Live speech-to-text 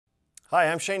Hi,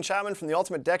 I'm Shane Chapman from the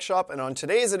Ultimate Deck Shop, and on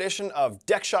today's edition of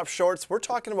Deck Shop Shorts, we're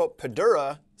talking about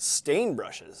Perdura stain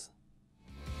brushes.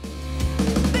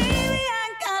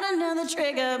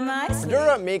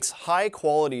 Perdura makes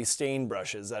high-quality stain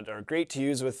brushes that are great to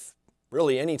use with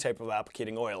really any type of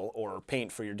applicating oil or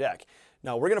paint for your deck.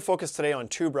 Now, we're going to focus today on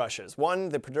two brushes. One,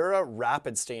 the Perdura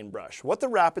Rapid Stain Brush. What the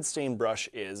Rapid Stain Brush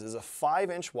is a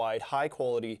 5-inch wide,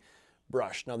 high-quality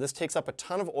brush. Now this takes up a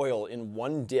ton of oil in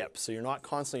one dip, so you're not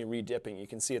constantly re-dipping. You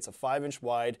can see it's a 5-inch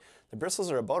wide. The bristles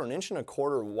are about 1.25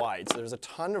 inches wide, so there's a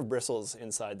ton of bristles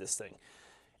inside this thing.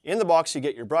 In the box you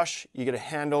get your brush, you get a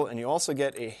handle, and you also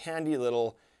get a handy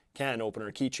little can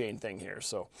opener keychain thing here.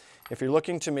 So if you're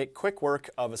looking to make quick work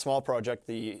of a small project,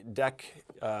 the Deck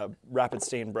Rapid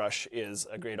Stain Brush is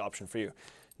a great option for you.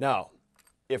 Now,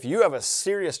 if you have a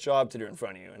serious job to do in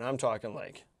front of you, and I'm talking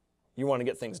like you want to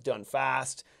get things done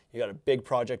fast, you got a big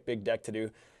project, big deck to do,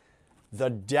 the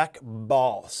Deck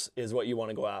Boss is what you want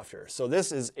to go after. So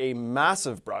this is a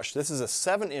massive brush. This is a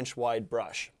 7-inch wide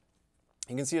brush.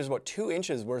 You can see there's about 2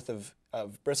 inches worth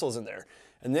of bristles in there.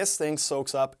 And this thing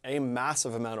soaks up a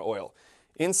massive amount of oil.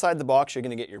 Inside the box, you're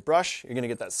going to get your brush, you're going to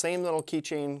get that same little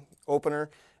keychain opener,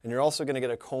 and you're also going to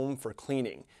get a comb for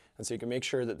cleaning. And so you can make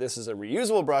sure that this is a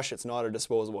reusable brush, it's not a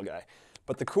disposable guy.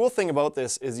 But the cool thing about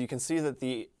this is you can see that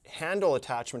the handle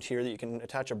attachment here that you can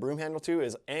attach a broom handle to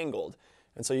is angled.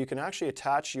 And so you can actually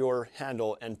attach your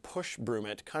handle and push broom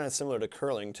it, kind of similar to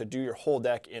curling, to do your whole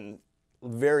deck in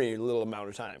very little amount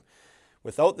of time.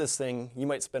 Without this thing, you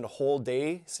might spend a whole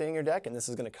day sanding your deck, and this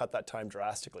is going to cut that time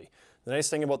drastically. The nice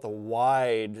thing about the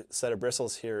wide set of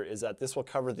bristles here is that this will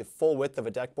cover the full width of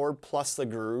a deck board plus the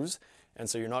grooves, and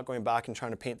so you're not going back and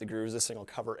trying to paint the grooves. This thing will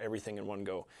cover everything in one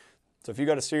go. So if you've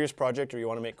got a serious project or you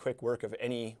want to make quick work of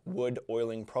any wood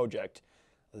oiling project,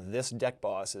 this Deck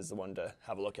Boss is the one to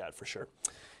have a look at for sure.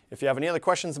 If you have any other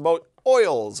questions about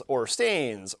oils or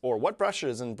stains or what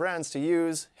brushes and brands to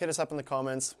use, hit us up in the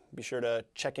comments. Be sure to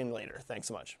check in later. Thanks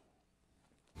so much.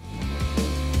 Baby,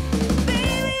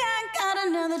 I got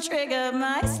another trick up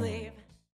my sleeve.